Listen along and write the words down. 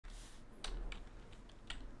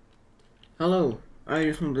Hello, I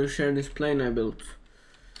just want to share this plane I built.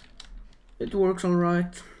 It works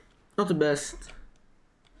alright. Not the best.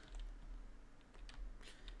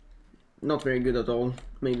 Not very good at all,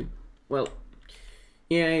 maybe. Well,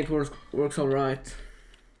 yeah, it works alright.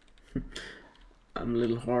 I'm a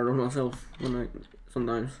little hard on myself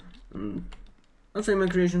sometimes. I'd say my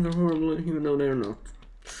creations are horrible, even though they're not.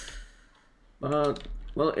 But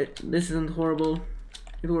well, this isn't horrible.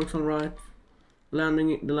 It works alright. The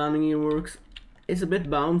landing gear works. It's a bit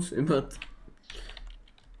bouncy, but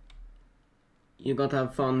you gotta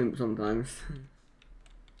have fun sometimes.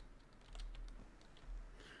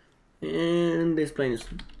 And this plane is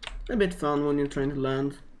a bit fun when you're trying to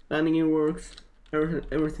land. Landing gear works.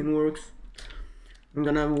 Everything works. I'm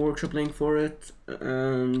gonna have a workshop link for it,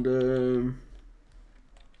 and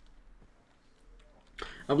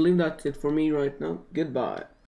I believe that's it for me right now. Goodbye.